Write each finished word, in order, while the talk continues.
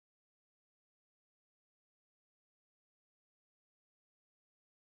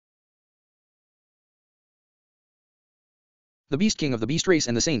The Beast King of the Beast Race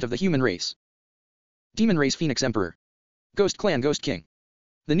and the Saint of the Human Race. Demon Race Phoenix Emperor. Ghost Clan Ghost King.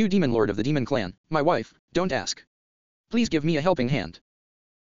 The new Demon Lord of the Demon Clan, my wife, don't ask. Please give me a helping hand.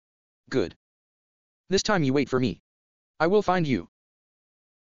 Good. This time you wait for me. I will find you.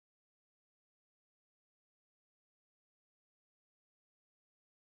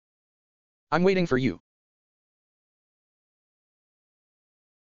 I'm waiting for you.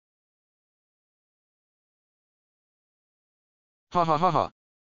 Ha ha ha ha.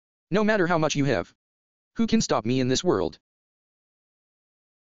 No matter how much you have. Who can stop me in this world?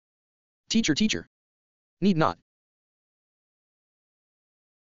 Teacher, teacher. Need not.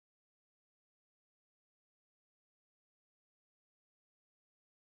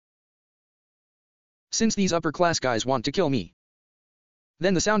 Since these upper-class guys want to kill me.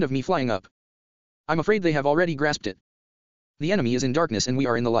 Then the sound of me flying up. I'm afraid they have already grasped it. The enemy is in darkness and we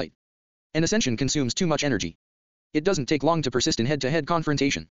are in the light. An ascension consumes too much energy. It doesn't take long to persist in head-to-head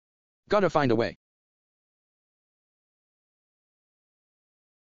confrontation. Gotta find a way.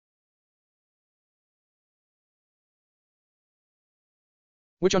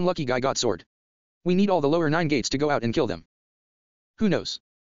 Which unlucky guy got sword? We need all the lower 9 gates to go out and kill them. Who knows?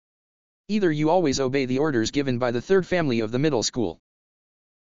 Either you always obey the orders given by the third family of the middle school.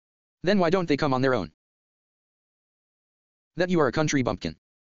 Then why don't they come on their own? That you are a country bumpkin.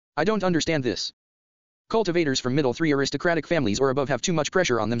 I don't understand this. Cultivators from middle 3 aristocratic families or above have too much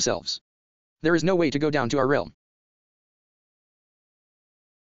pressure on themselves. There is no way to go down to our realm.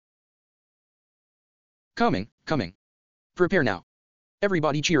 Coming, coming. Prepare now.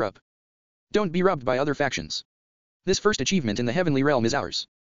 Everybody cheer up. Don't be robbed by other factions. This first achievement in the heavenly realm is ours.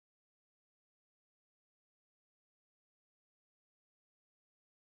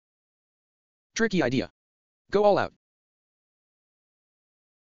 Tricky idea. Go all out.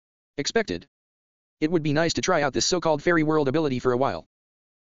 Expected. It would be nice to try out this so-called fairy world ability for a while.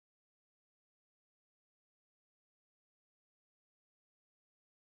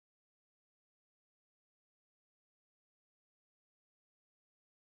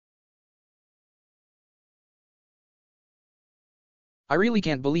 I really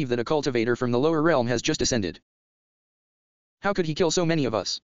can't believe that a cultivator from the lower realm has just ascended. How could he kill so many of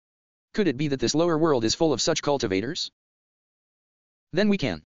us? Could it be that this lower world is full of such cultivators? Then we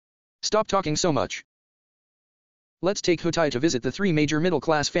can. Stop talking so much. Let's take Hutai to visit the 3 major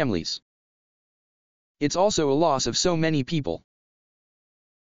middle-class families. It's also a loss of so many people.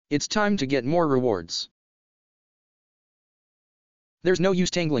 It's time to get more rewards. There's no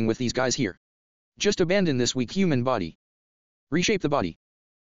use tangling with these guys here. Just abandon this weak human body. Reshape the body.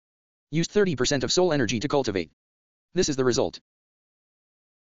 Use 30% of soul energy to cultivate. This is the result.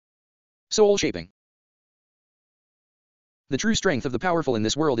 Soul shaping. The true strength of the powerful in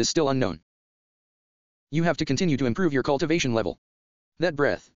this world is still unknown. You have to continue to improve your cultivation level. That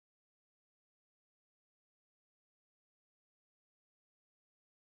breath.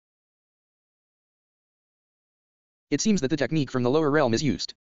 It seems that the technique from the lower realm is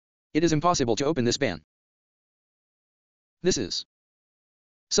used. It is impossible to open this ban. This is.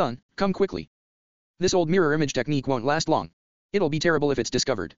 Son, come quickly. This old mirror image technique won't last long. It'll be terrible if it's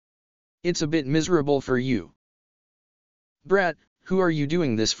discovered. It's a bit miserable for you. Brat, who are you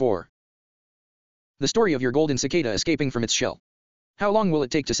doing this for? The story of your golden cicada escaping from its shell. How long will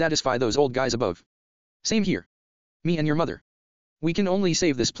it take to satisfy those old guys above? Same here. Me and your mother. We can only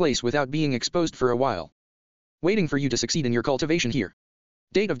save this place without being exposed for a while. Waiting for you to succeed in your cultivation here.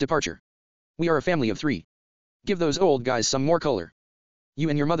 Date of departure. We are a family of 3. Give those old guys some more color. You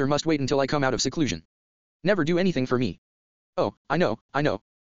and your mother must wait until I come out of seclusion. Never do anything for me. Oh, I know.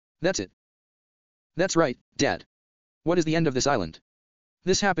 That's it. That's right, Dad. What is the end of this island?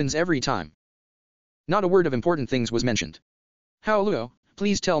 This happens every time. Not a word of important things was mentioned. How Luo,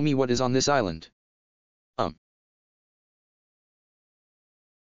 please tell me what is on this island.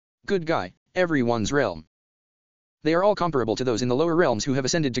 Good guy, everyone's realm. They are all comparable to those in the lower realms who have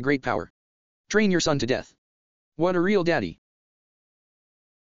ascended to great power. Train your son to death. What a real daddy.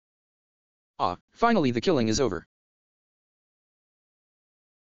 Ah, finally the killing is over.